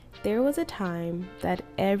There was a time that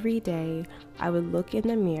every day I would look in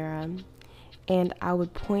the mirror and I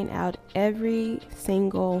would point out every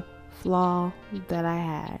single flaw that I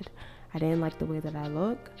had. I didn't like the way that I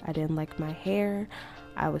look. I didn't like my hair.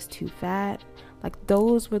 I was too fat. Like,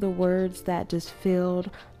 those were the words that just filled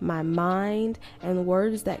my mind and the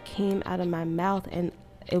words that came out of my mouth, and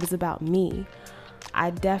it was about me. I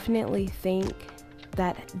definitely think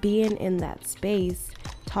that being in that space,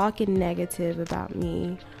 talking negative about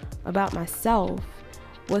me, about myself,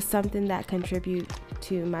 was something that contributed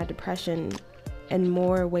to my depression in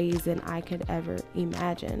more ways than I could ever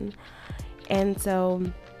imagine. And so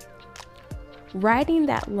writing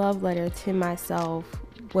that love letter to myself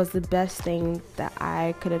was the best thing that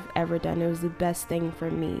I could have ever done. It was the best thing for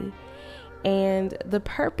me. And the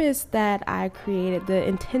purpose that I created, the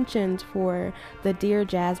intentions for the Dear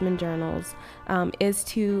Jasmine journals, is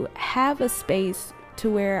to have a space to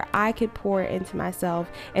where I could pour into myself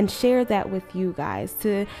and share that with you guys,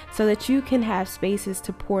 so that you can have spaces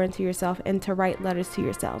to pour into yourself and to write letters to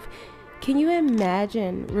yourself. Can you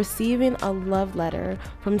imagine receiving a love letter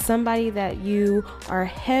from somebody that you are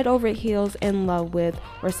head over heels in love with,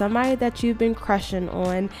 or somebody that you've been crushing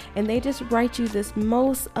on, and they just write you this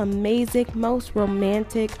most amazing, most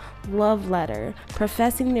romantic love letter,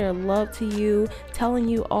 professing their love to you, telling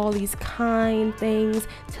you all these kind things,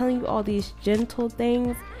 telling you all these gentle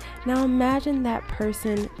things? Now imagine that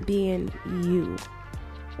person being you.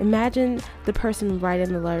 Imagine the person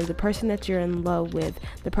writing the letter, the person that you're in love with,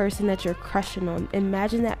 the person that you're crushing on.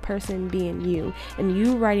 Imagine that person being you, and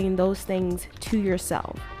you writing those things to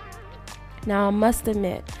yourself. Now, I must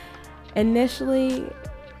admit, initially,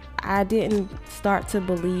 I didn't start to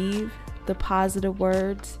believe the positive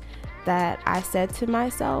words that I said to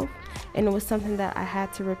myself, and it was something that I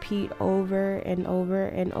had to repeat over and over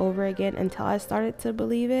and over again until I started to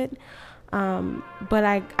believe it. But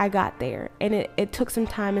I got there, and it took some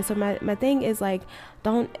time. And so my thing is, like,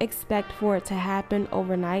 don't expect for it to happen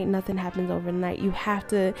overnight. Nothing happens overnight. You have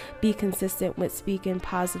to be consistent with speaking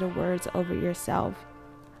positive words over yourself.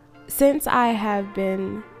 Since I have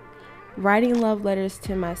been writing love letters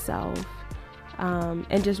to myself,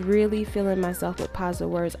 and just really filling myself with positive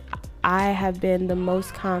words, I have been the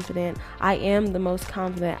most confident. I am the most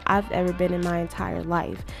confident I've ever been in my entire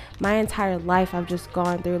life. My entire life, I've just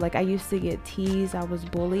gone through, like, I used to get teased. I was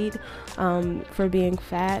bullied for being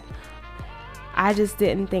fat. I just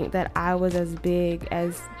didn't think that I was as big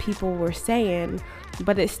as people were saying,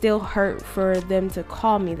 but it still hurt for them to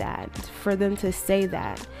call me that, for them to say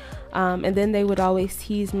that. And then they would always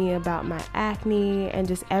tease me about my acne and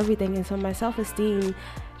just everything. And so my self-esteem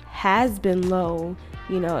has been low.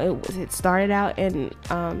 You know, it started out in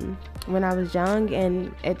when I was young,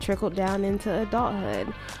 and it trickled down into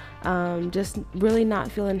adulthood. Just really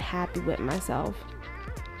not feeling happy with myself.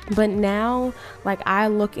 But now, like, I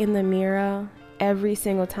look in the mirror every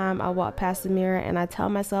single time I walk past the mirror, and I tell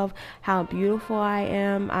myself how beautiful I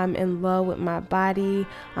am. I'm in love with my body.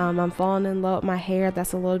 I'm falling in love with my hair.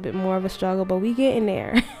 That's a little bit more of a struggle, but we get in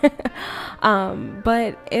there.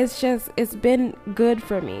 But it's been good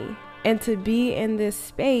for me. And to be in this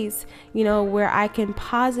space, you know, where I can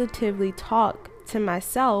positively talk to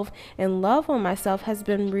myself and love on myself has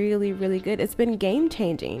been really, really good. It's been game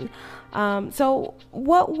changing. So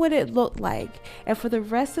what would it look like? And for the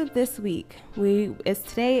rest of this week,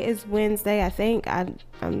 today is Wednesday. I think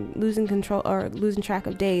I'm losing control or losing track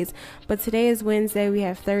of days, but today is Wednesday. We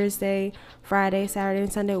have Thursday, Friday, Saturday,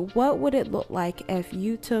 and Sunday. What would it look like if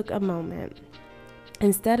you took a moment?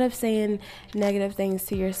 Instead of saying negative things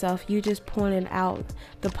to yourself, you just pointed out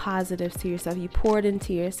the positives to yourself. You poured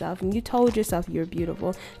into yourself, and you told yourself you're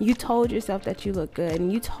beautiful. You told yourself that you look good,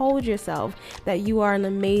 and you told yourself that you are an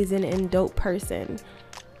amazing and dope person.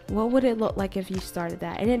 What would it look like if you started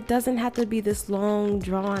that? And it doesn't have to be this long,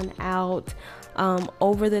 drawn out,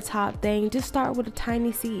 over the top thing. Just start with a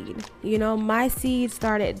tiny seed. You know, my seed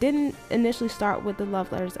didn't initially start with the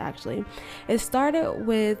love letters. Actually, it started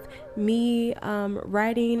with me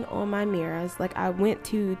writing on my mirrors. Like, I went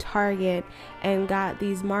to Target and got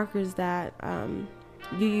these markers that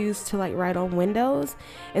you use to, like, write on windows,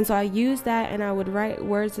 and so I used that, and I would write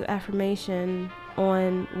words of affirmations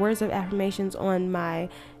on my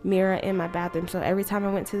mirror in my bathroom. So every time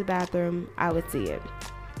I went to the bathroom, I would see it.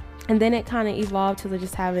 And then it kind of evolved to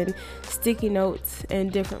just having sticky notes in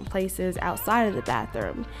different places outside of the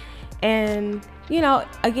bathroom. And, you know,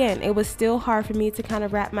 again, it was still hard for me to kind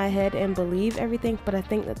of wrap my head and believe everything, but I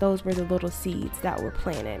think that those were the little seeds that were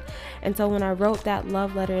planted. And so when I wrote that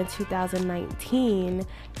love letter in 2019,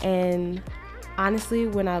 and honestly,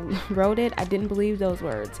 when I wrote it, I didn't believe those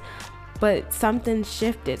words. but something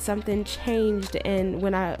shifted, something changed, and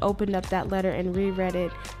when I opened up that letter and reread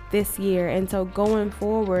it this year. And so going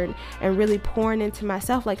forward and really pouring into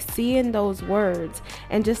myself, like seeing those words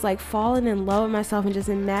and just like falling in love with myself, and just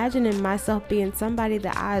imagining myself being somebody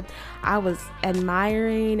that I was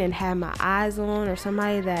admiring and had my eyes on, or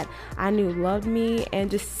somebody that I knew loved me,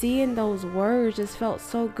 and just seeing those words just felt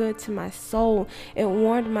so good to my soul. It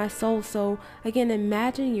warmed my soul. So again,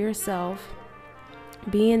 imagine yourself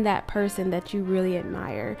being that person that you really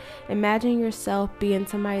admire. Imagine yourself being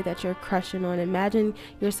somebody that you're crushing on. Imagine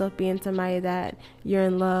yourself being somebody that you're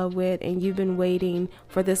in love with, and you've been waiting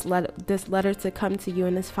for this letter to come to you,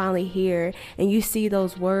 and it's finally here. And you see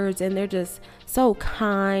those words, and they're just so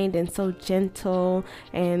kind and so gentle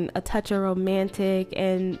and a touch of romantic,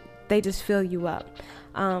 and they just fill you up.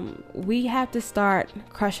 We have to start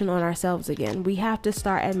crushing on ourselves again. We have to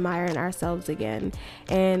start admiring ourselves again.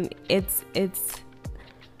 And it's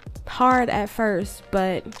hard at first,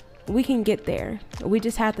 but we can get there. We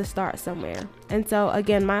just have to start somewhere. And so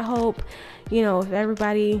again, my hope, if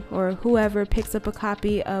everybody or whoever picks up a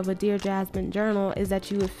copy of a Dear Jasmine journal, is that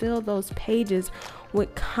you would fill those pages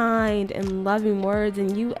with kind and loving words,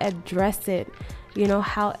 and you address it,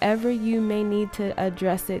 however you may need to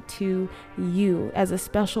address it to you as a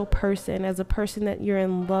special person, as a person that you're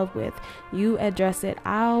in love with. You address it.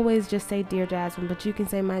 I always just say Dear Jasmine, but you can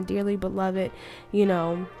say my dearly beloved,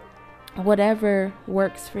 whatever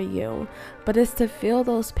works for you. But it's to fill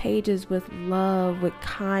those pages with love, with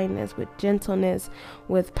kindness, with gentleness,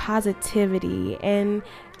 with positivity. And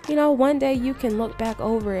one day you can look back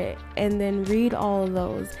over it and then read all of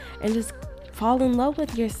those and just fall in love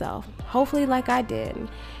with yourself, hopefully like I did.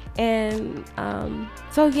 And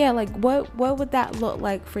so yeah, like what would that look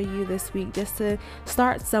like for you this week, just to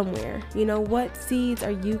start somewhere? What seeds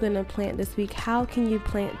are you gonna plant this week? How can you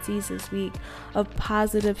plant seeds this week of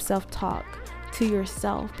positive self-talk to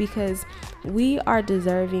yourself? Because we are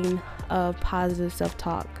deserving of positive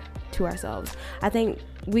self-talk to ourselves. I think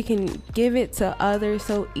we can give it to others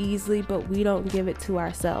so easily, but we don't give it to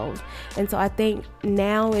ourselves. And so I think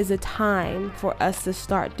now is a time for us to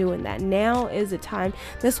start doing that. Now is a time.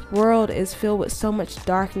 This world is filled with so much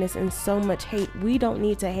darkness and so much hate. We don't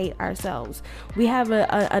need to hate ourselves. We have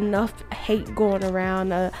enough hate going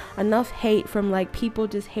around, enough hate from like people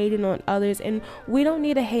just hating on others, and we don't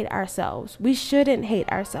need to hate ourselves. We shouldn't hate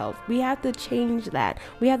ourselves. We have to change that.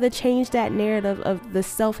 We have to change that narrative of the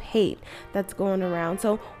self-hate that's going around.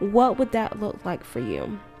 So what would that look like for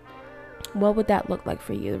you? What would that look like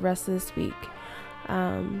for you the rest of this week?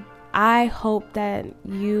 I hope that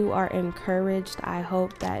you are encouraged. I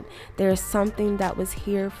hope that there's something that was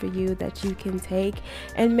here for you that you can take.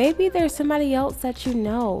 And maybe there's somebody else that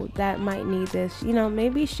that might need this.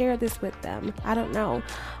 Maybe share this with them. I don't know.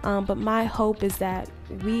 But my hope is that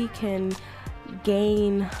we can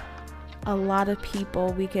gain a lot of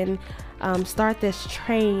people. We can start this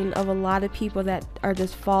train of a lot of people that are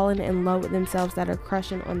just falling in love with themselves, that are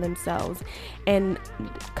crushing on themselves, and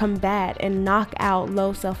combat and knock out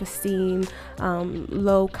low self-esteem,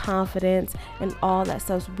 low confidence, and all that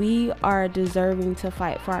stuff. We are deserving to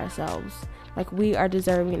fight for ourselves. Like, we are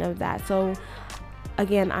deserving of that. So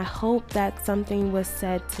again, I hope that something was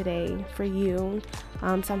said today for you,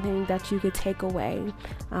 something that you could take away.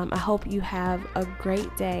 I hope you have a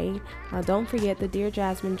great day. Don't forget the Dear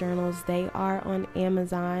Jasmine journals. They are on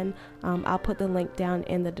Amazon. I'll put the link down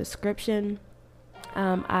in the description.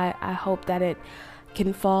 I hope that it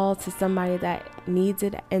can fall to somebody that needs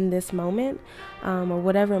it in this moment, or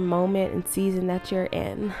whatever moment and season that you're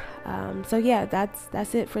in. So yeah,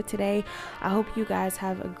 that's it for today. I hope you guys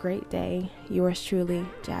have a great day. Yours truly,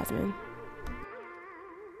 Jasmine.